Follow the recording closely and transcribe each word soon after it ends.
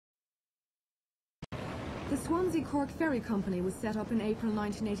The Swansea Cork Ferry Company was set up in April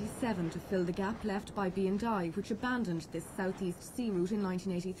 1987 to fill the gap left by B&I, which abandoned this southeast sea route in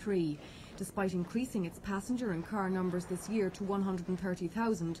 1983. Despite increasing its passenger and car numbers this year to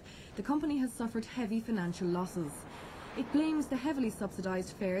 130,000, the company has suffered heavy financial losses. It blames the heavily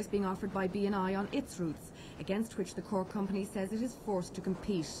subsidised fares being offered by B&I on its routes, against which the Cork company says it is forced to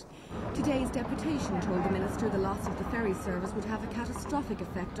compete. Today's deputation told the Minister the loss of the ferry service would have a catastrophic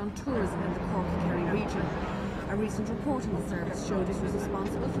effect on tourism in the Cork-Kerry region. A recent report on the service showed it was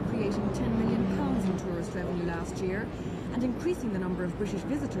responsible for creating £10 million in tourist revenue last year and increasing the number of British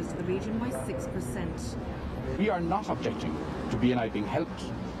visitors to the region by 6%. We are not objecting to B&I being helped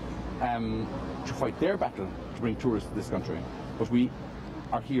to fight their battle to bring tourists to this country, but we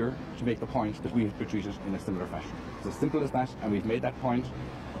are here to make the point that we have been treated in a similar fashion. It's as simple as that, and we've made that point.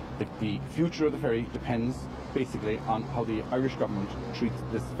 The future of the ferry depends basically on how the Irish government treats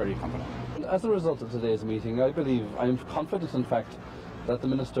this ferry company. As a result of today's meeting, I am confident in fact that the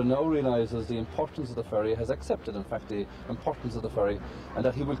Minister now realises the importance of the ferry, has accepted in fact the importance of the ferry, and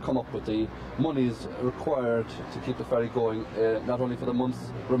that he will come up with the monies required to keep the ferry going, not only for the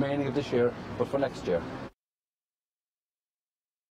months remaining of this year but for next year.